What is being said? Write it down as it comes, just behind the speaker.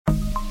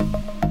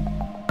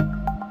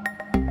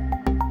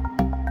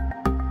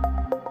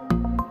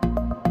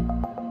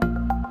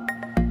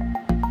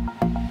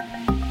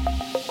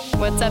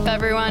What's up,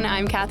 everyone?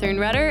 I'm Catherine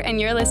Rudder, and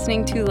you're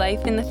listening to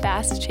Life in the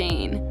Fast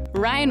Chain.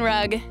 Ryan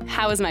Rugg,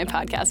 how is my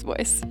podcast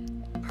voice?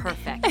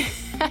 Perfect.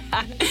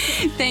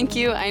 Thank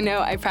you. I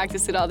know I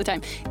practice it all the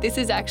time. This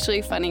is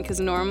actually funny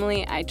because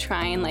normally I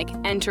try and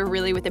enter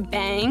really with a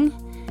bang.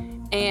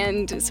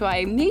 And so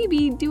I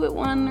maybe do it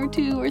 1 or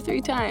 2 or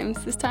 3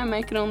 times. This time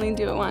I could only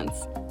do it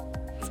once.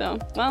 So,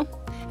 well,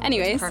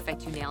 anyways. That's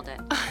perfect. You nailed it.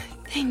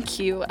 Thank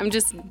you. I'm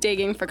just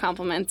digging for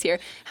compliments here.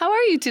 How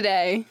are you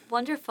today?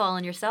 Wonderful.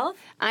 And yourself?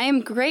 I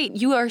am great.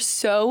 You are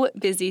so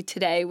busy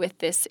today with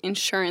this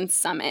insurance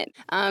summit.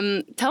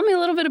 Tell me a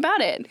little bit about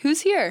it.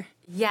 Who's here?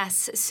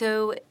 Yes.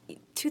 So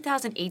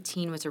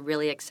 2018 was a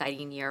really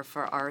exciting year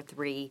for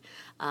R3,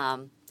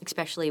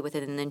 especially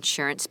within the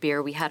insurance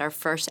sphere. We had our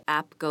first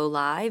app go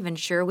live,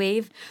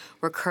 InsureWave.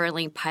 We're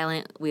currently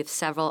piloting with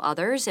several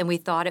others, and we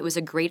thought it was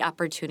a great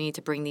opportunity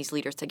to bring these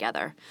leaders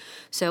together.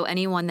 So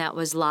anyone that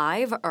was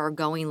live or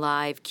going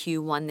live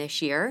Q1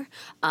 this year,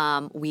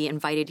 we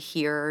invited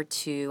here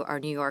to our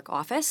New York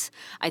office.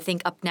 I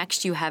think up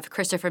next you have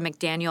Christopher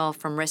McDaniel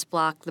from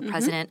RiskBlock, the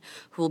president,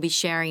 who will be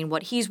sharing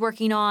what he's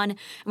working on.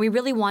 And we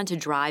really want to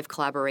drive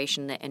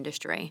collaboration in the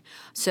industry.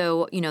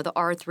 So, the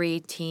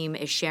R3 team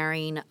is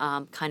sharing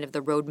kind of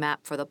the roadmap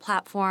for the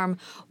platform,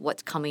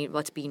 what's coming,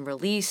 what's being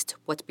released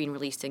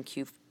in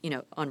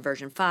on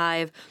version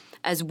 5,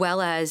 as well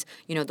as,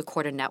 the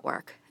Corda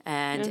network.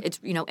 And it's,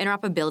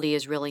 interoperability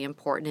is really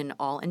important in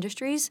all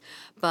industries,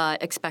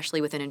 but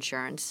especially within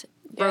insurance.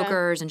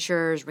 Brokers,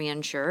 insurers,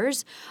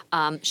 reinsurers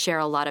share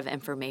a lot of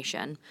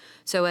information.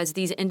 So as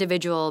these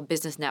individual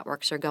business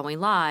networks are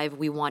going live,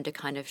 we want to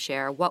kind of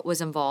share what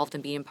was involved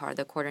in being part of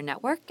the Corda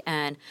network.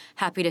 And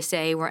happy to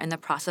say we're in the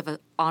process of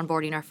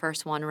onboarding our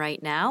first one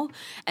right now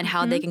and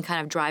how they can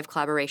kind of drive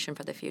collaboration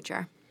for the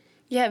future.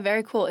 Yeah,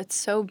 very cool. It's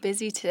so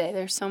busy today.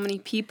 There's so many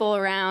people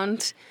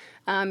around.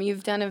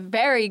 You've done a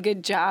very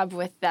good job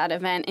with that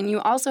event. And you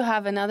also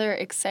have another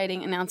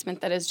exciting announcement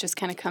that has just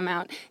kind of come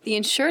out, the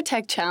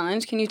InsurTech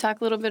Challenge. Can you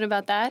talk a little bit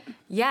about that?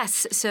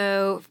 Yes.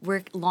 So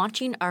we're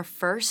launching our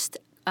first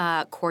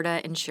Corda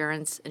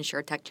Insurance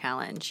InsurTech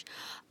Challenge,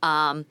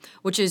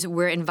 which is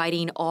we're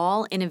inviting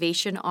all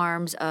innovation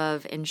arms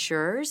of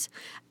insurers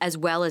as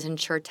well as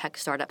InsurTech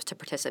startups to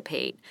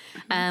participate.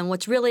 And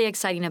what's really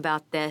exciting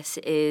about this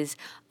is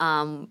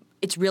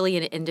it's really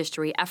an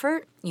industry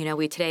effort.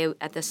 Today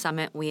at the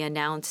summit, we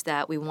announced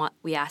that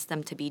we asked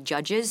them to be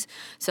judges.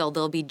 So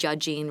they'll be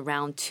judging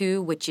round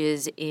 2, which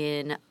is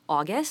in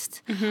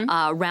August.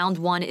 Round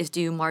 1 is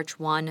due March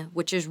 1,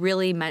 which is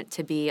really meant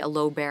to be a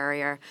low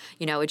barrier.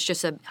 It's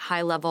just a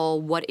high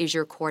level, what is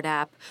your Corda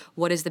app?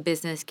 What is the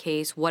business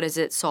case? What does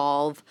it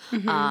solve?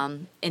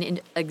 An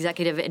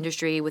executive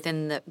industry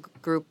within the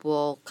group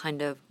will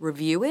kind of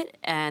review it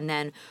and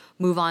then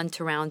move on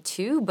to round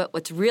 2. But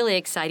what's really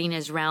exciting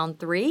is round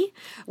 3,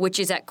 which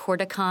is at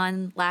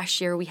CordaCon.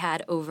 Last year we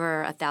had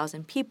over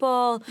 1,000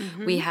 people.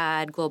 We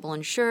had global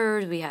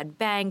insurers, we had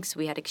banks,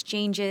 we had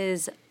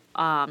exchanges,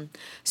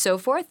 so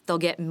forth. They'll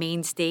get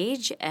main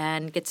stage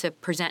and get to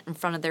present in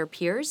front of their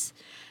peers.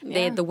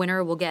 The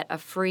winner will get a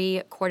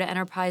free Corda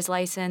Enterprise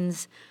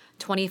license,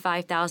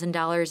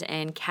 $25,000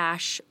 in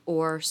cash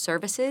or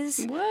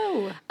services.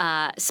 Whoa.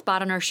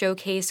 Spot on our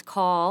showcase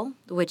call,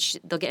 which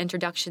they'll get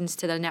introductions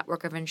to the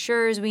network of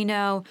insurers we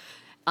know.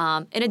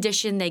 In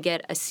addition, they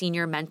get a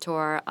senior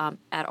mentor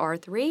at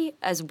R3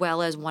 as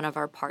well as one of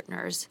our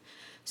partners.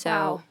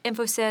 So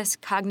Infosys,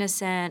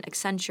 Cognizant,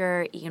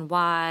 Accenture,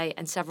 E&Y,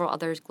 and several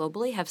others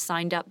globally have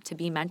signed up to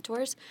be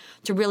mentors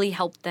to really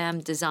help them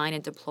design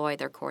and deploy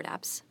their Corda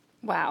apps.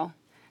 Wow.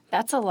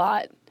 That's a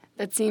lot.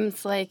 That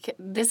seems like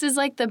this is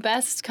like the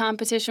best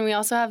competition. We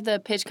also have the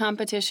pitch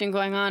competition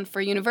going on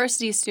for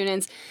university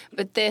students,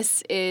 but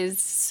this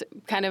is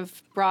kind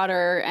of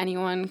broader.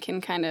 Anyone can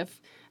kind of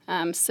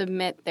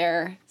submit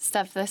their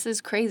stuff. This is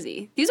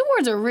crazy. These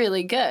awards are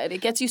really good. It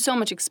gets you so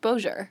much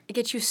exposure. It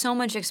gets you so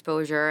much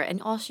exposure,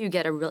 and also you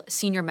get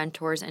senior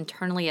mentors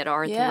internally at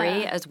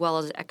R3 as well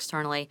as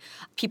externally,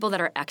 people that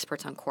are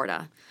experts on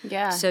Corda.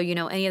 Yeah. So,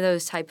 any of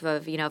those type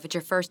of, if it's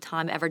your first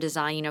time ever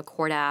designing a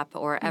Corda app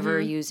or ever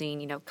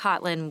using,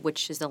 Kotlin,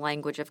 which is the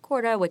language of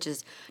Corda, which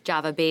is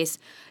Java-based,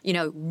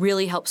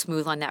 really help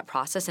smooth on that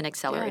process and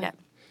accelerate it.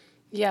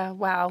 Yeah,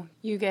 wow.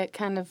 You get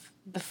kind of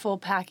the full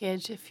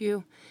package if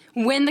you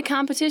win the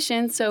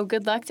competition. So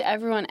good luck to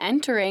everyone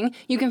entering.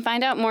 You can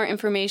find out more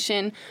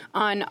information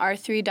on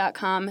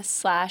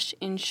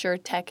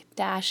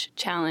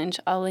r3.com/insurtech-challenge.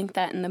 I'll link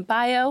that in the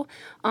bio.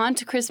 On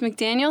to Chris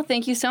McDaniel.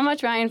 Thank you so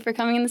much, Ryan, for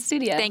coming in the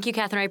studio. Thank you,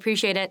 Catherine. I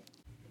appreciate it.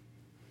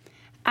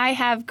 I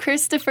have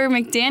Christopher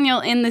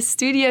McDaniel in the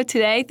studio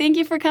today. Thank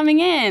you for coming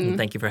in.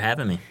 Thank you for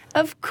having me.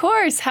 Of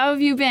course. How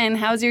have you been?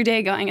 How's your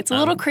day going? It's a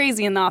little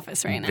crazy in the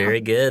office right now. Very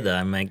good.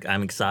 I'm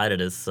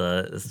excited. It's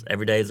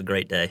every day is a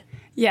great day.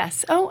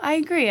 Yes. Oh, I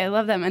agree. I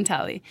love that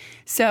mentality.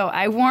 So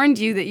I warned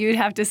you that you'd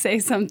have to say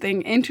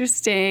something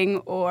interesting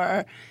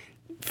or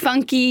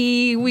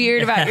funky,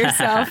 weird about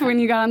yourself when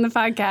you got on the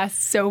podcast.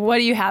 So what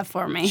do you have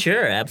for me?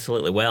 Sure,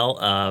 absolutely.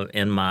 Well,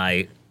 in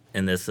my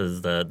and this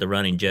is the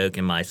running joke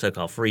in my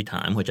so-called free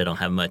time, which I don't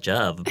have much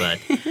of, but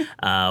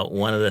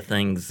one of the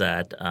things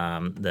that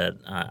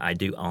I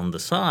do on the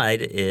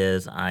side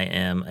is I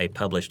am a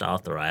published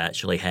author. I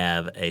actually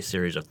have a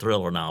series of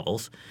thriller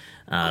novels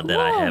that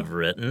I have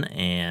written,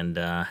 and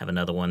have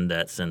another one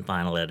that's in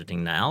final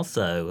editing now,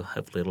 so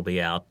hopefully it'll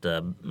be out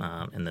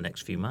in the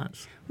next few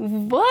months.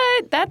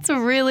 What? That's a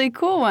really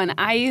cool one.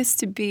 I used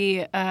to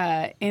be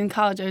in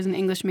college. I was an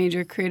English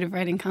major, creative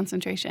writing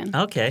concentration.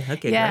 Okay,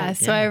 Yeah, great.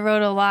 so I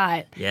wrote a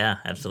lot. Yeah,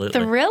 absolutely.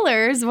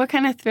 Thrillers? What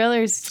kind of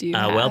thrillers do you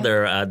have? Well,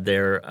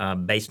 they're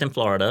based in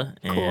Florida,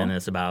 and Cool.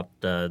 it's about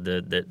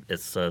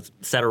it's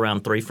set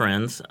around three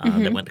friends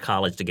that went to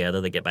college together.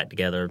 They get back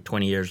together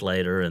 20 years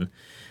later and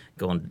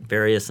go on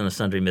various and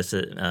sundry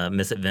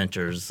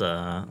misadventures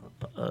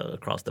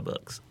across the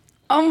books.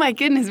 Oh my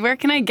goodness, where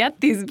can I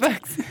get these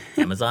books?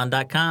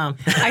 Amazon.com.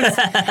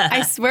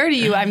 I swear to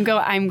you, I'm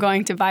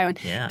going to buy one.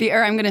 Yeah.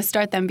 Or I'm going to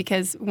start them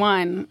because,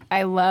 one,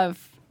 I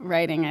love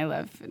writing. I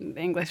love the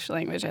English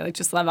language. I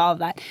just love all of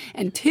that.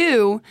 And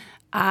two,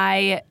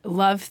 I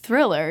love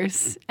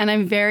thrillers, and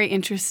I'm very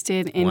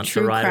interested in Once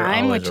true a writer,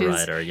 crime, always which a is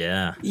writer.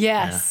 Yeah.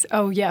 yes,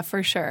 oh yeah,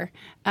 for sure.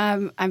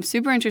 I'm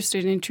super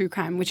interested in true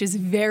crime, which is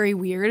very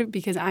weird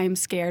because I am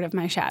scared of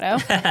my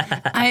shadow.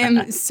 I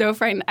am so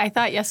frightened. I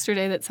thought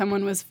yesterday that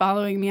someone was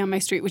following me on my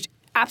street, which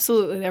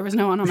absolutely there was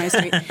no one on my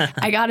street.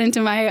 I got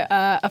into my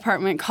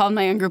apartment, called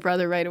my younger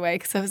brother right away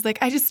because I was like,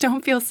 I just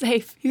don't feel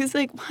safe. He was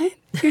like, what?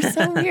 You're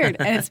so weird.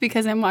 And it's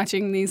because I'm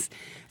watching these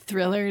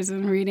thrillers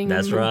and reading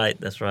That's them. right.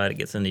 It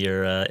gets into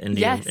your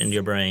Yes. into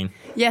your brain.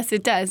 Yes,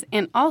 it does.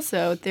 And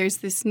also, there's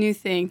this new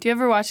thing. Do you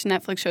ever watch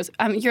Netflix shows?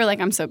 You're like,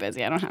 I'm so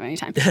busy. I don't have any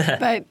time.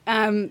 But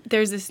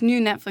there's this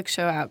new Netflix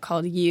show out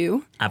called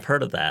You. I've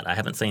heard of that. I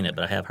haven't seen it,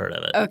 but I have heard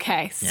of it.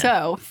 Okay,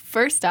 so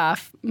first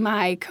off,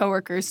 my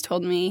coworkers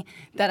told me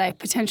that I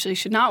potentially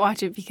should not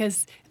watch it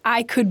because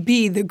I could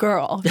be the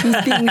girl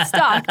who's being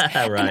stalked.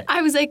 Right. And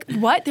I was like,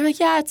 what? They're like,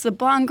 yeah, it's a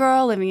blonde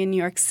girl living in New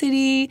York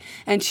City,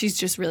 and she's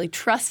just really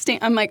trusting.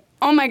 I'm like,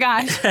 oh my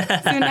gosh.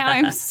 So now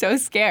I'm so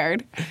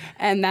scared.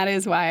 And that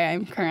is why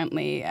I'm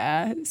currently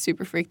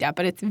super freaked out.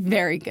 But it's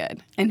very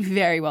good and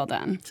very well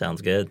done.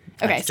 Sounds good.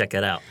 Okay. Let's check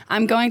that out.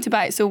 I'm going to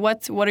buy it. So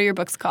what are your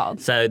books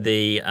called? So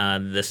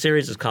the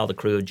series is called the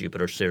Crew of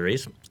Jupiter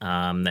series.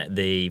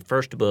 The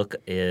first book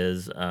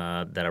is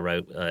that I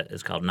wrote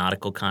is called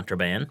Nautical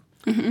Contraband.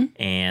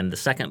 Mm-hmm. And the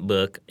second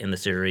book in the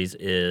series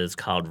is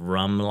called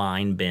Rum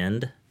Line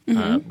Bend.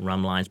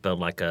 Rum line spelled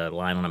like a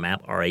line on a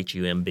map,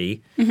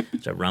 RHUMB. Mm-hmm.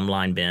 So Rum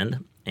Line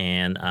Bend.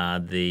 And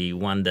the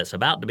one that's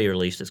about to be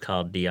released is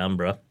called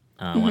Deambra,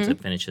 once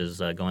it finishes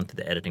going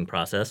through the editing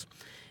process.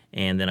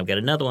 And then I've got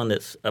another one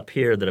that's up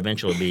here that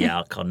eventually will be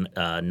out called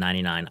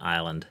 99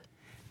 Island.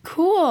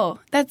 Cool.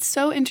 That's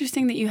so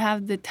interesting that you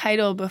have the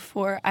title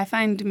before. I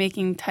find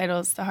making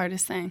titles the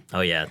hardest thing. Oh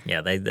yeah.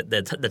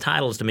 The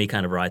titles to me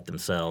kind of write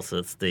themselves.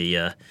 It's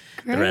the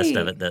rest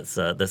of it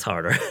that's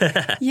harder.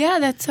 Yeah,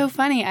 that's so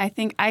funny. I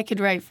think I could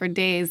write for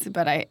days,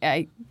 but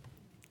I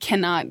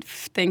cannot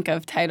think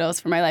of titles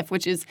for my life,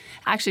 which is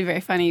actually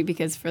very funny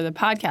because for the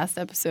podcast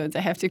episodes, I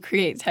have to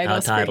create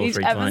titles for each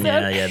episode. One.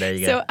 Yeah, there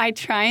you go. So I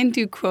try and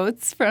do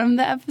quotes from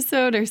the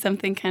episode or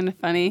something kind of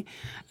funny.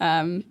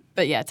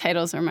 But yeah,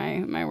 titles are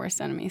my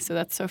worst enemy. So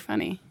that's so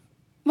funny.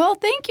 Well,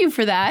 thank you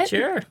for that.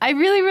 Sure. I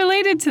really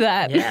related to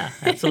that. Yeah,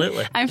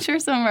 absolutely. I'm sure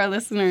some of our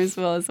listeners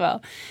will as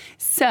well.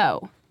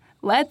 So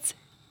let's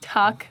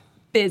talk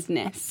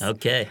business.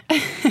 Okay.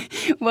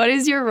 What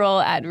is your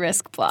role at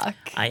RiskBlock?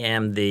 I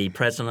am the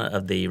president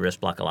of the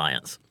RiskBlock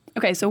Alliance.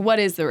 Okay, so what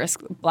is the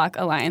RiskBlock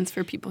Alliance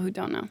for people who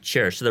don't know?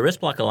 Sure. So the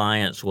RiskBlock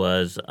Alliance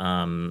was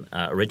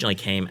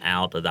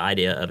the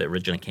idea of it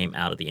originally came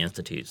out of the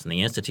institutes. And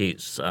the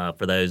institutes,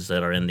 for those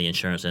that are in the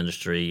insurance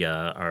industry,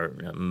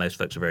 most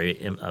folks are very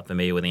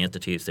familiar with the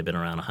institutes. They've been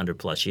around 100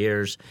 plus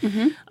years.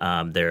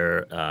 Mm-hmm. They're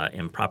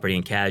in property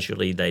and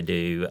casualty. They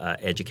do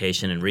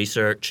education and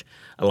research.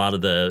 A lot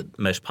of the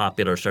most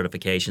popular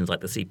certifications,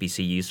 like the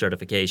CPCU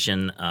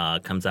certification,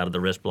 comes out of the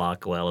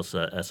RiskBlock, well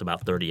as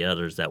about 30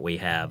 others that we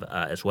have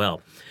as well.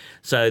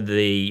 So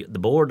the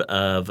board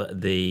of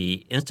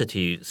the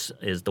institutes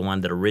is the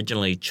one that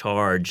originally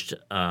charged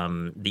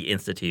the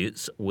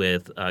institutes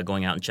with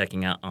going out and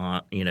checking out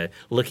on,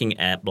 looking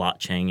at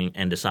blockchain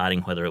and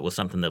deciding whether it was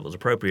something that was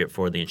appropriate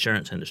for the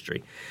insurance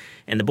industry.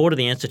 And the board of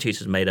the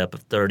institutes is made up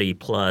of 30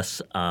 plus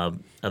of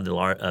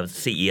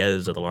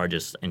CEOs of the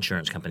largest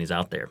insurance companies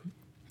out there.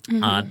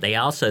 Mm-hmm. They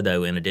also,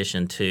 though, in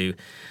addition to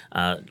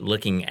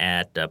looking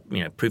at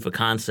proof of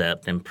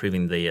concept and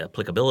proving the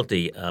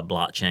applicability of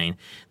blockchain,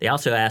 they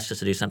also asked us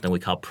to do something we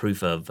call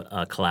proof of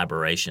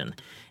collaboration.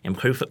 And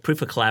proof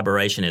of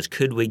collaboration is,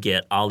 could we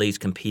get all these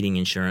competing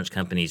insurance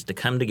companies to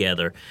come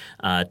together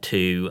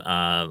to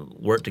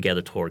work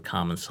together toward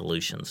common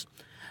solutions?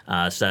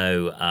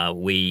 So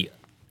we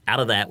out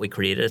of that, we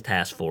created a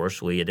task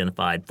force. We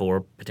identified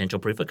 4 potential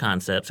proof of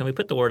concepts, and we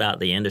put the word out in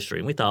the industry.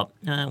 And we thought,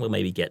 we'll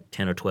maybe get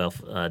 10 or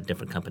 12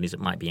 different companies that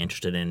might be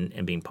interested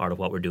in being part of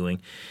what we're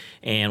doing.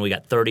 And we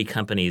got 30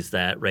 companies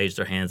that raised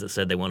their hands that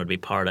said they wanted to be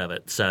part of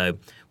it. So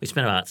we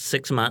spent about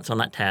 6 months on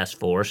that task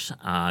force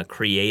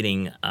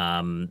creating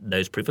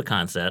those proof of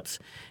concepts.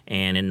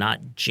 And in not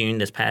June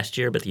this past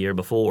year, but the year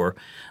before,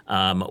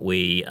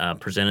 we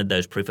presented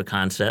those proof of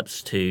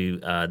concepts to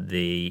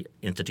the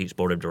Institute's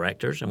board of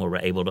directors, and we were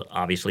able to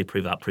obviously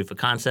prove out proof of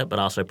concept, but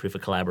also proof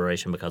of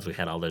collaboration because we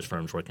had all those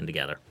firms working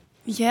together.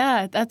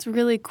 Yeah, that's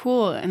really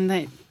cool. And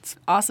it's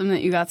awesome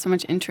that you got so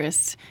much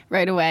interest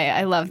right away.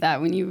 I love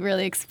that when you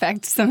really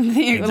expect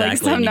something like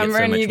some number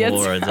and you get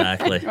more.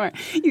 Exactly. More.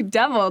 You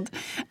doubled.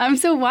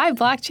 So why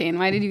blockchain?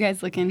 Why did you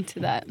guys look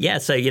into that? Yeah,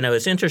 so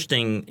it's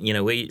interesting.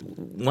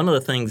 One of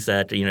the things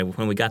that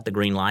when we got the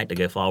green light to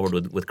go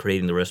forward with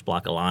creating the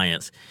RiskBlock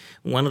Alliance,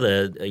 one of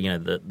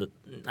the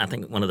I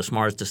think one of the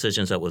smartest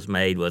decisions that was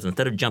made was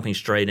instead of jumping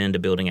straight into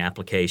building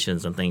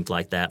applications and things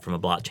like that from a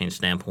blockchain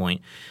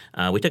standpoint,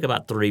 we took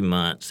about 3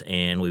 months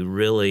and we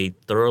really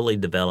thoroughly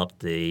developed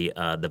the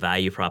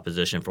value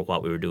proposition for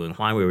what we were doing,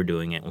 why we were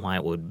doing it, and why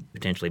it would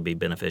potentially be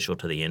beneficial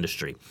to the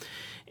industry.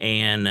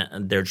 And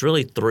there's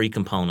really 3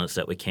 components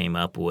that we came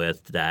up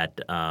with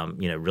that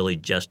really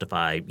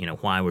justify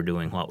why we're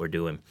doing what we're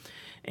doing.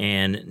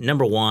 And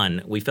number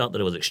one, we felt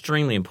that it was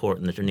extremely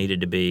important that there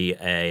needed to be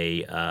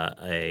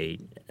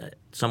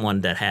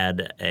someone that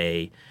had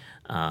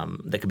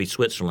that could be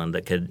Switzerland,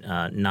 that could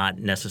not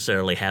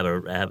necessarily have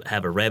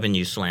a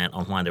revenue slant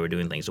on why they were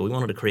doing things. So we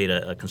wanted to create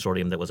a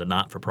consortium that was a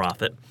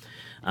not-for-profit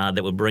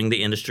that would bring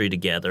the industry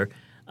together.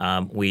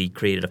 We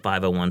created a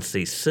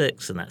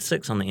 501c6, and that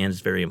 6 on the end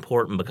is very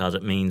important because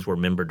it means we're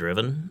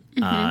member-driven,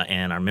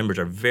 and our members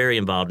are very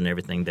involved in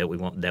everything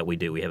that we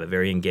do. We have a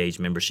very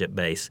engaged membership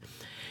base.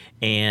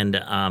 And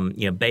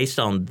based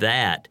on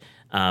that,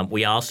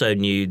 we also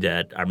knew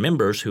that our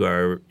members, who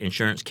are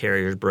insurance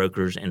carriers,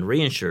 brokers, and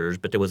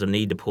reinsurers, but there was a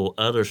need to pull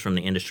others from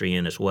the industry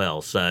in as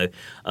well. So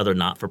other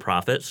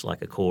not-for-profits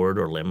like Accord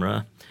or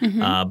LIMRA,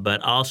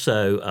 but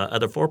also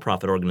other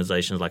for-profit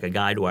organizations like a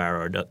Guidewire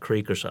or Duck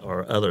Creek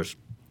or others.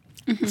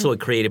 So we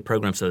created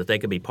programs so that they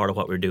could be part of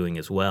what we're doing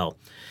as well.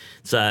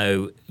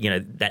 So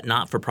that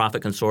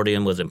not-for-profit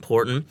consortium was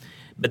important.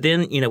 But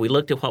then, we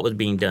looked at what was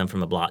being done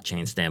from a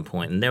blockchain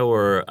standpoint, and there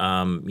were,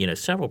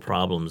 several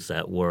problems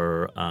that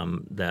were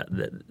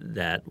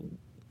that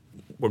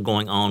were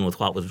going on with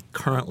what was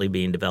currently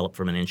being developed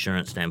from an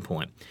insurance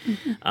standpoint.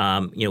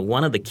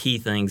 One of the key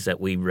things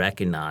that we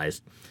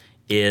recognized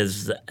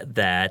is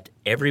that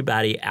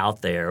everybody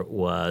out there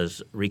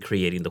was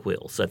recreating the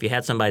wheel. So if you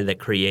had somebody that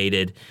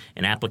created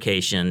an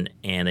application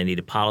and they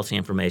needed policy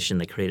information,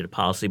 they created a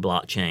policy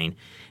blockchain.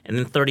 And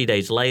then 30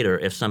 days later,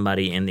 if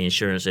somebody in the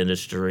insurance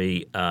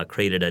industry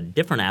created a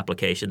different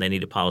application, they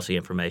needed policy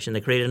information, they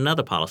created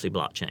another policy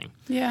blockchain.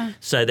 Yeah.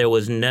 So there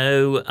was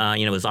no,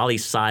 it was all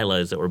these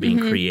silos that were being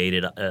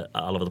created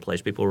all over the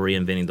place. People were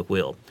reinventing the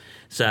wheel.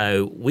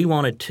 So we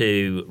wanted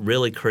to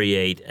really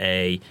create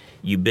a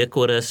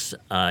ubiquitous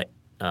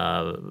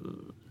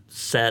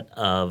set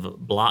of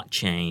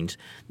blockchains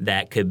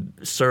that could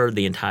serve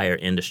the entire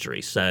industry.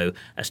 So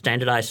a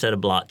standardized set of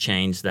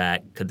blockchains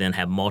that could then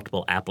have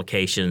multiple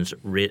applications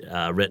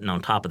written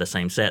on top of the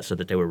same set so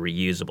that they were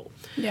reusable.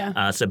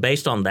 Yeah. So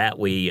based on that,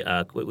 we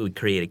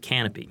created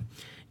Canopy.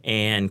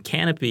 And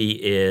Canopy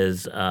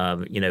is,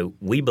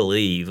 we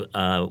believe,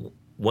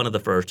 one of the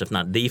first, if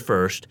not the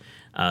first,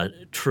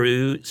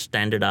 true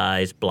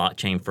standardized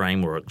blockchain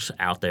frameworks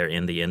out there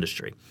in the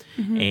industry.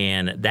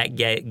 And that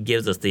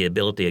gives us the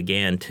ability,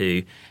 again,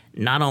 to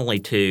not only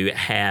to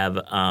have,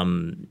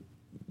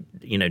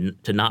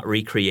 to not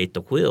recreate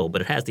the wheel,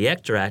 but it has the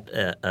extra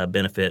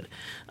benefit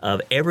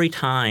of every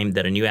time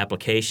that a new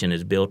application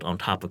is built on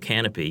top of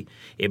Canopy,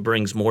 it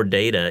brings more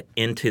data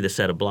into the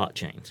set of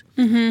blockchains.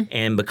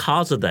 And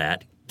because of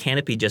that,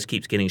 Canopy just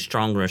keeps getting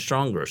stronger and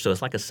stronger. So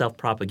it's like a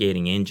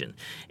self-propagating engine.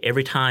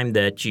 Every time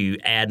that you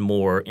add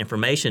more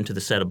information to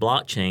the set of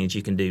blockchains,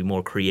 you can do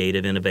more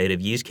creative,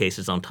 innovative use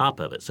cases on top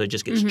of it. So it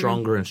just gets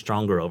stronger and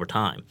stronger over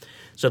time.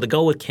 So the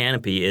goal with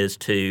Canopy is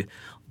to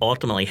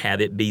ultimately have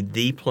it be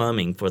the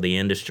plumbing for the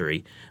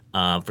industry,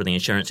 for the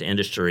insurance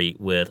industry,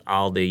 with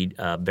all the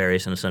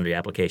various and sundry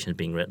applications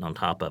being written on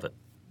top of it.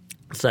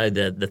 So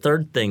the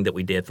third thing that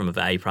we did from a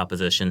value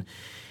proposition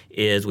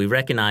is we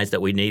recognized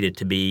that we needed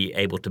to be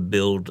able to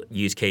build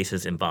use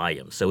cases in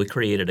volume. So we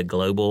created a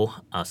global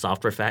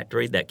software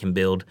factory that can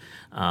build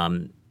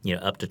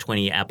up to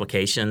 20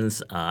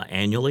 applications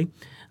annually.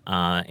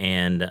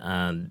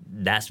 And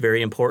that's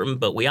very important.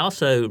 But we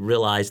also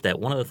realized that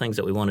one of the things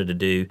that we wanted to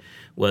do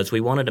was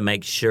we wanted to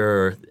make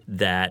sure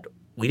that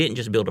we didn't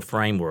just build a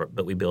framework,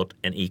 but we built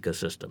an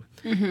ecosystem.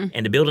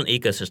 And to build an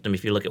ecosystem,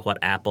 if you look at what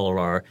Apple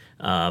or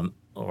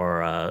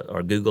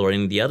Google or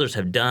any of the others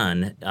have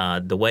done,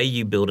 the way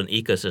you build an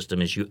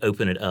ecosystem is you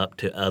open it up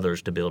to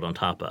others to build on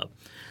top of.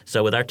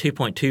 So with our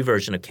 2.2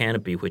 version of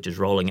Canopy, which is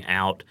rolling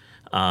out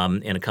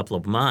in a couple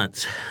of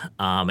months,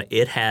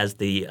 it has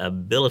the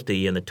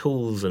ability and the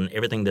tools and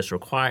everything that's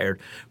required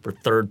for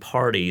third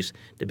parties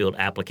to build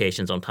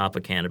applications on top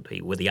of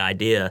Canopy, with the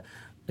idea,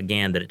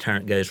 again, that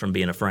it goes from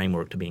being a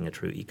framework to being a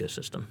true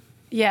ecosystem.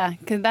 Yeah,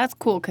 because that's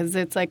cool, because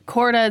it's like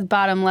Corda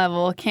bottom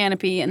level,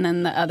 Canopy, and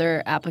then the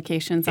other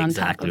applications on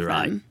top of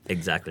them.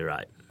 Exactly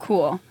right.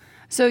 Cool.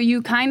 So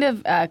you kind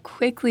of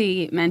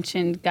quickly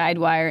mentioned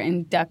Guidewire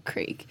and Duck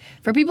Creek.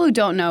 For people who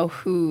don't know,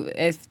 who,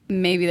 if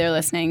maybe they're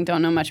listening,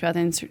 don't know much about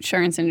the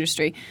insurance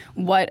industry,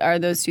 what are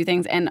those two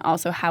things, and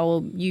also how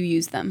will you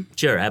use them?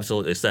 Sure,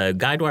 absolutely. So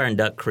Guidewire and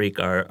Duck Creek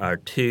are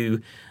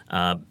two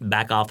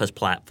back office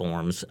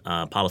platforms,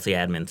 policy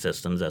admin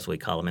systems, as we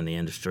call them in the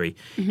industry,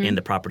 in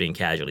the property and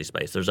casualty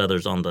space. There's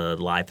others on the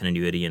life and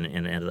annuity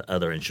and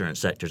other insurance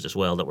sectors as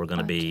well that we're going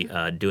to be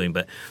doing.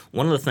 But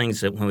one of the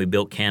things that when we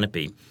built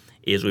Canopy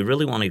is we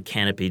really wanted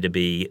Canopy to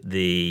be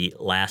the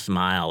last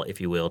mile,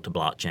 if you will, to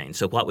blockchain.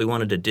 So what we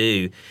wanted to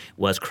do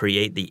was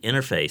create the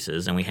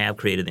interfaces, and we have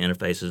created the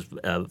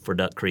interfaces for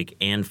Duck Creek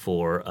and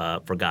for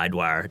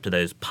Guidewire to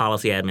those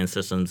policy admin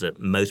systems that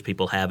most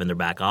people have in their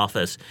back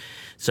office,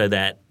 so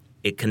that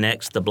it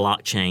connects the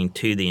blockchain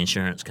to the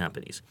insurance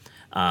companies.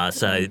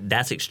 So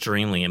that's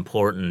extremely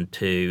important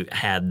to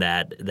have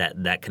that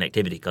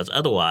connectivity, because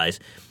otherwise,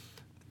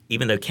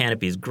 even though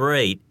Canopy is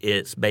great,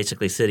 it's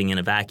basically sitting in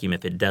a vacuum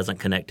if it doesn't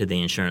connect to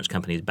the insurance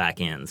company's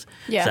back ends.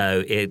 Yeah.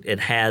 So it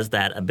has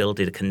that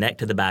ability to connect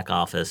to the back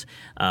office,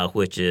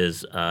 which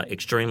is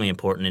extremely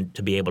important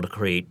to be able to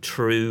create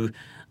true,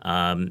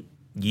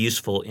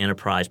 useful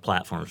enterprise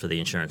platforms for the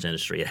insurance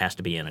industry. It has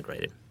to be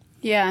integrated.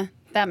 Yeah,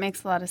 that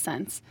makes a lot of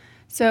sense.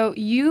 So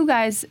you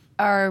guys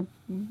are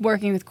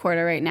working with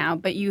Corda right now,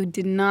 but you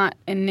did not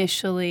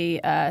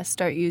initially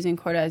start using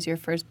Corda as your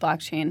first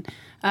blockchain.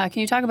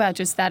 Can you talk about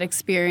just that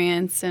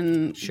experience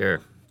and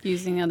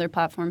using other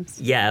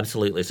platforms? Yeah,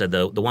 absolutely. So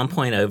the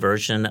 1.0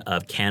 version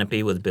of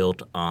Canopy was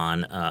built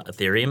on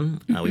Ethereum.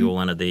 We were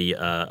one of the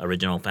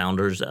original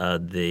founders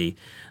of the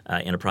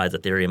Enterprise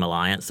Ethereum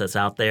Alliance that's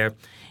out there.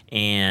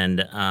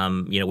 And,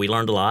 we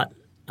learned a lot.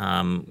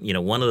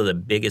 One of the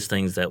biggest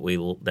things that we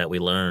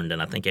learned,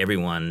 and I think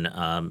everyone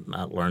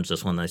learns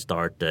this when they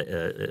start,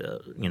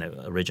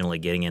 originally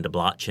getting into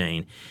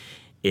blockchain,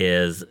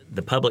 is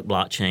the public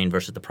blockchain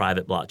versus the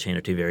private blockchain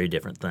are two very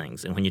different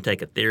things. And when you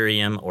take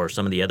Ethereum or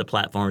some of the other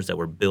platforms that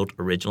were built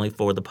originally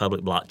for the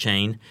public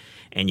blockchain,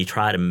 and you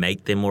try to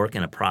make them work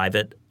in a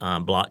private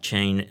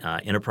blockchain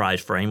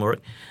enterprise framework,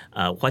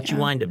 what you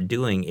wind up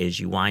doing is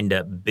you wind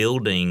up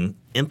building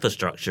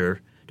infrastructure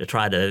to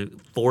try to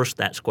force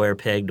that square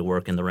peg to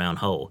work in the round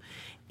hole.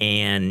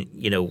 And,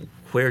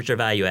 where's your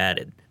value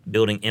added?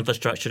 Building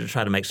infrastructure to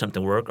try to make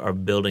something work, or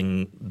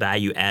building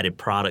value-added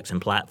products and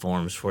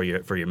platforms for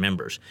your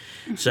members.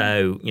 Mm-hmm.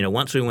 So,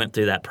 once we went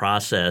through that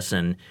process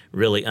and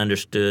really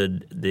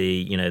understood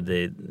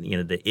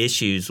the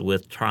issues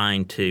with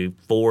trying to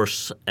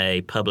force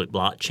a public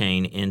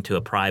blockchain into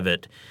a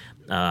private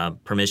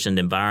permissioned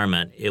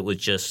environment, it was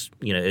just,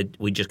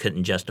 we just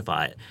couldn't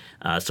justify it.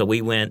 So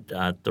we went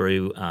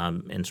through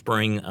in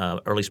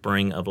early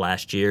spring of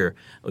last year,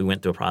 we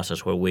went through a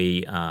process where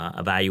we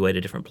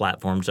evaluated different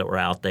platforms that were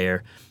out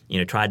there,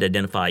 tried to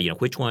identify,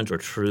 which ones were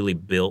truly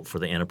built for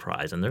the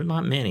enterprise. And there's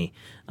not many.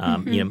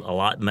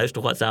 Most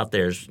of what's out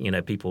there is,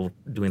 people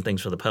doing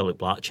things for the public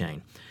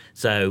blockchain.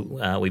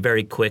 So we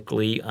very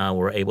quickly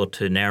were able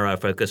to narrow our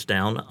focus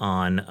down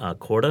on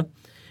Corda,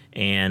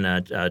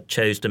 and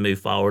chose to move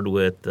forward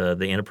with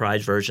the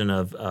enterprise version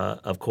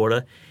of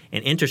Corda.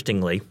 And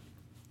interestingly,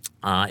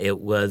 it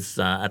was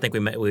I think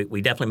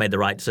we definitely made the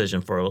right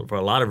decision for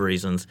a lot of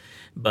reasons.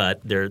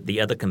 But the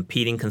other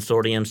competing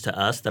consortiums to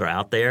us that are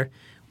out there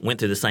went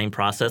through the same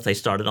process. They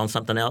started on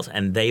something else,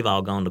 and they've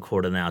all gone to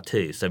Corda now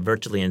too. So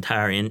virtually the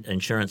entire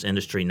insurance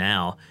industry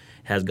now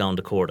has gone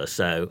to Corda.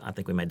 So I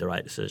think we made the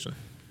right decision.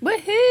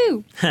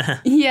 Woohoo!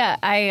 Yeah,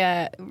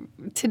 I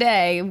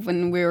today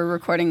when we were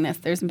recording this,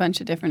 there's a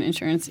bunch of different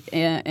insurance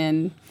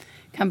and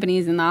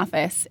companies in the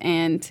office,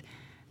 and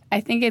I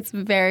think it's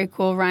very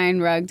cool.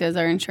 Ryan Rugg does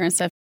our insurance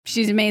stuff.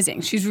 She's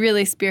amazing. She's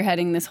really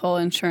spearheading this whole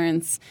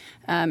insurance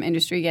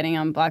industry getting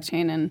on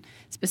blockchain and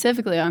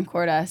specifically on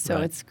Corda, so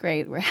It's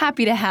great. We're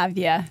happy to have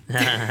you.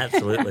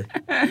 Absolutely.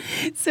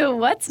 So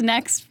what's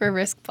next for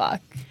RiskBlock?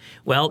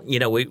 Well,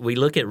 we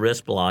look at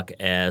RiskBlock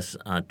as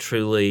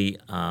truly,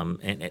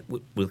 and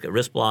we look at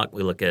RiskBlock,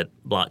 we look at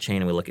blockchain,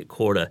 and we look at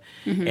Corda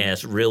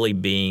as really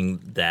being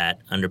that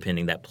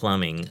underpinning, that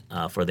plumbing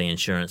for the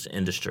insurance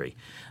industry.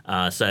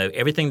 So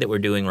everything that we're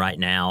doing right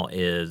now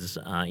is,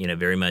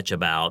 very much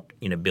about,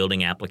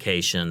 building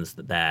applications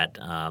that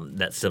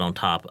sit on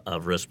top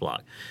of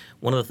RiskBlock.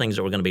 One of the things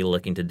that we're going to be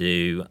looking to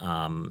do,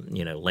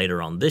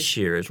 later on this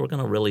year is we're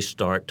going to really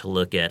start to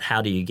look at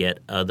how do you get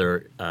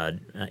other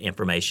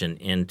information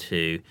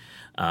into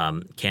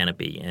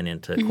Canopy and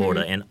into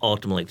Corda and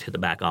ultimately to the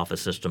back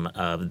office system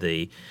of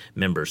the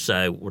members.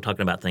 So we're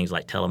talking about things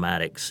like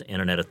telematics,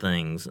 Internet of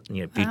Things,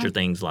 future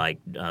things like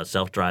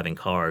self-driving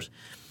cars.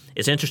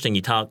 It's interesting.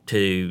 You talk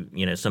to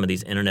some of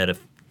these Internet of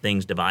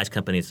device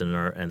companies, and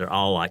they're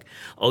all like,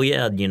 oh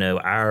yeah,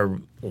 our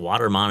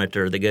water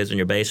monitor that goes in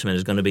your basement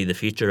is going to be the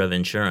future of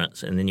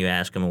insurance. And then you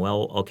ask them,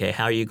 well, okay,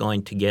 how are you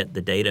going to get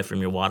the data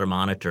from your water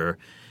monitor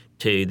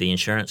to the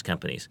insurance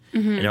companies?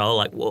 And they're all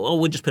like, well,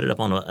 we'll just put it up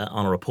on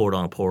a report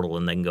on a portal,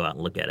 and they can go out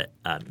and look at it.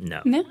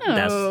 No,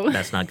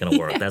 that's not going to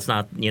work. That's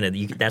not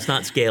that's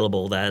not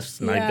scalable.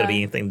 That's not going to be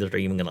anything that they're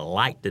even going to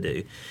like to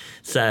do.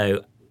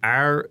 So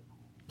our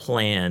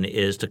plan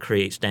is to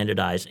create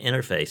standardized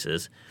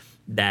interfaces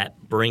that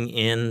bring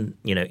in,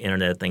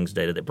 Internet of Things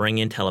data, that bring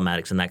in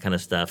telematics and that kind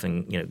of stuff,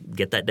 and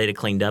get that data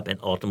cleaned up and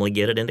ultimately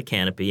get it into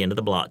Canopy, into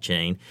the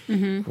blockchain,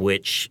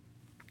 which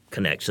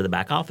connects to the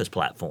back office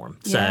platform.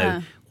 Yeah.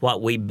 So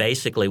what we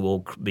basically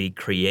will be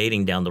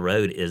creating down the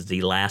road is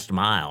the last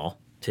mile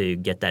to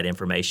get that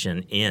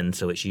information in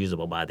so it's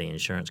usable by the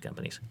insurance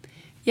companies.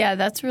 Yeah,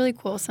 that's really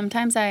cool.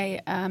 Sometimes I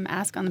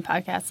ask on the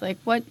podcast, like,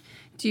 what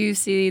do you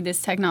see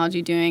this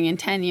technology doing in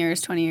 10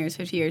 years, 20 years,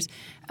 50 years?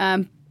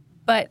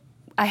 But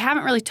I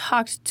haven't really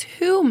talked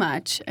too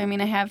much. I mean,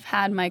 I have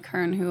had Mike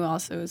Hearn, who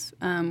also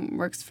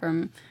works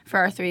for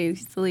R3.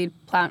 He's the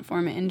lead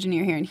platform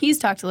engineer here, and he's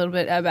talked a little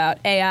bit about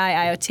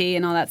AI, IoT,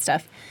 and all that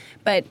stuff.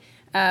 But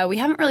we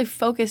haven't really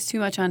focused too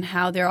much on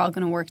how they're all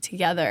going to work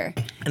together.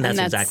 And that's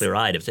exactly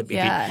right. It's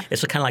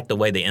kind of like the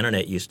way the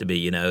internet used to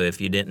be. If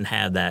you didn't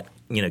have that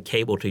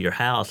cable to your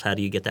house, how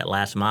do you get that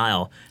last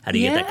mile? How do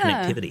you get that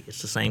connectivity?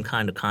 It's the same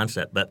kind of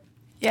concept. But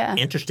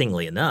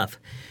interestingly enough,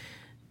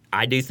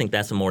 I do think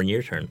that's a more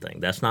near-term thing.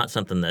 That's not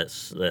something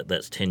that's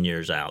 10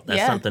 years out.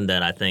 That's something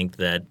that I think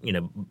that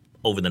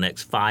over the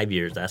next 5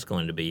 years, that's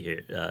going to be here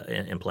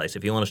in place.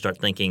 If you want to start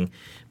thinking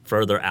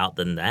further out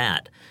than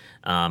that,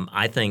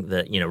 I think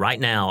that right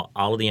now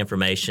all of the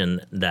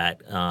information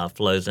that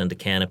flows into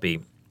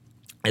Canopy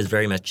is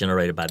very much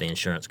generated by the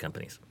insurance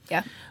companies.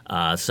 Yeah.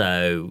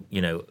 So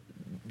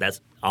that's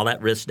all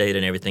that risk data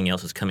and everything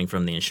else is coming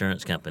from the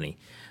insurance company.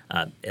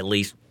 At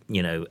least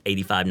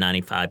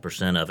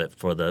 85-95% of it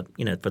for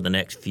the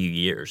next few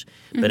years.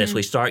 But as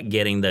we start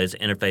getting those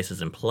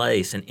interfaces in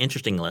place, and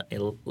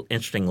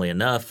interestingly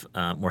enough,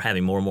 we're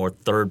having more and more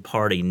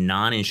third-party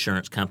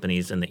non-insurance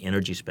companies in the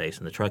energy space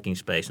and the trucking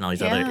space and all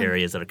these other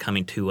areas that are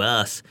coming to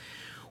us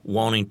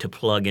wanting to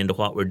plug into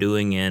what we're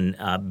doing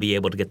and be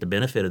able to get the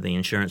benefit of the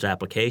insurance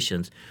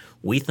applications.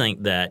 We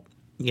think that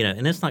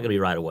and it's not going to be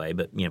right away,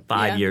 but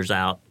 5 years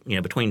out,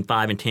 between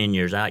 5 and 10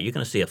 years out, you're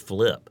going to see a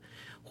flip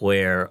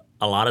where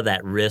a lot of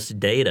that risk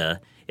data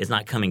is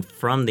not coming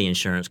from the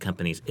insurance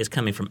companies. It's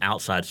coming from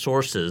outside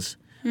sources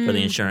for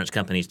the insurance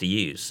companies to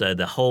use. So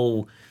the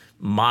whole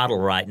model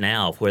right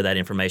now of where that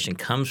information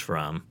comes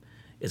from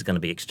is going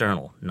to be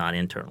external, not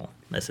internal,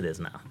 as it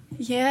is now.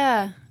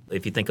 Yeah.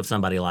 If you think of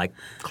somebody like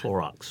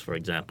Clorox, for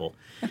example,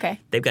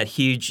 they've got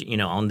huge,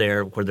 on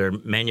there where they're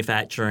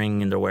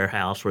manufacturing in their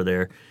warehouse, where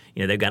they're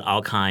they've got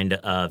all kind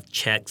of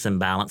checks and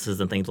balances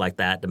and things like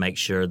that to make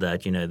sure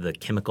that, the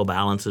chemical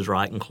balance is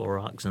right in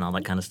Clorox and all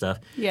that kind of stuff.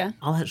 Yeah.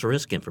 All that's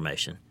risk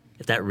information.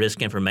 If that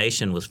risk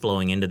information was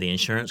flowing into the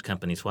insurance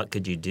companies, what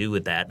could you do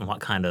with that, and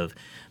what kind of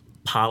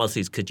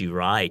policies could you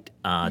write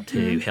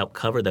to help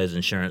cover those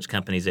insurance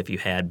companies if you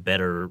had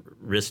better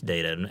risk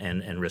data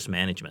and risk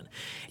management?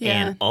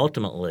 Yeah. And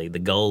ultimately, the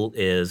goal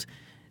is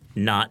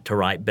not to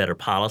write better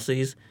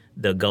policies.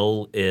 The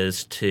goal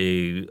is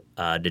to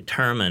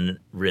determine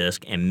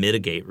risk and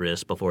mitigate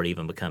risk before it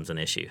even becomes an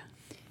issue.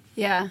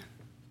 Yeah.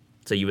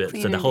 So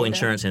the whole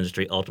insurance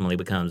industry ultimately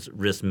becomes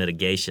risk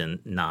mitigation,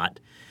 not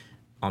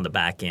on the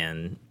back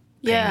end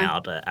paying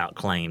out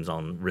claims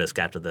on risk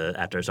after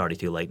it's already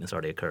too late and it's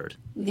already occurred.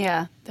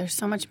 Yeah. There's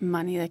so much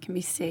money that can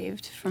be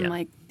saved from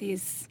like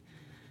these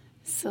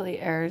silly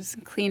errors.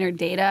 Cleaner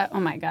data. Oh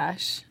my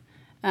gosh.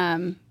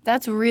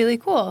 That's really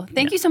cool.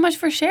 Thank you so much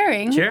for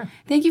sharing. Sure.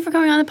 Thank you for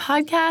coming on the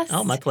podcast.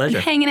 Oh, my pleasure.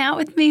 And hanging out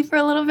with me for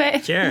a little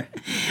bit. Sure.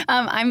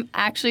 I'm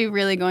actually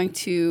really going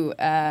to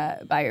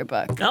buy your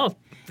book. Oh,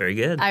 very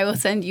good. I will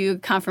send you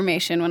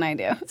confirmation when I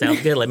do.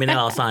 Sounds good. Let me know.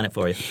 I'll sign it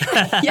for you.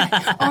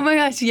 Yeah. Oh my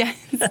gosh, yes.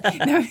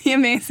 That would be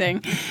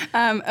amazing.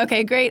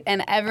 Okay, great.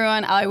 And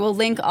everyone, I will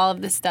link all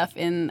of this stuff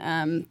in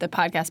the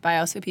podcast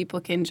bio so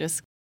people can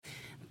just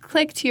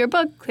click to your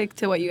book, click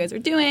to what you guys are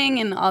doing,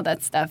 and all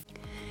that stuff.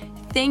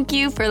 Thank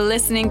you for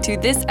listening to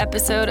this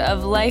episode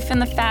of Life in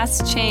the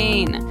Fast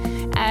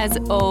Chain. As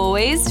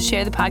always,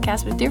 share the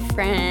podcast with your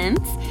friends.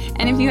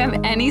 And if you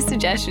have any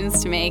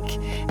suggestions to make,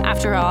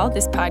 after all,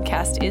 this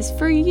podcast is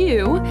for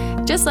you,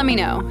 just let me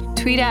know.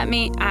 Tweet at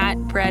me at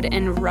Bread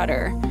and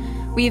Rudder.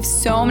 We have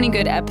so many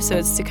good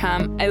episodes to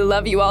come. I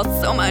love you all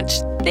so much.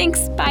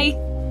 Thanks.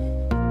 Bye.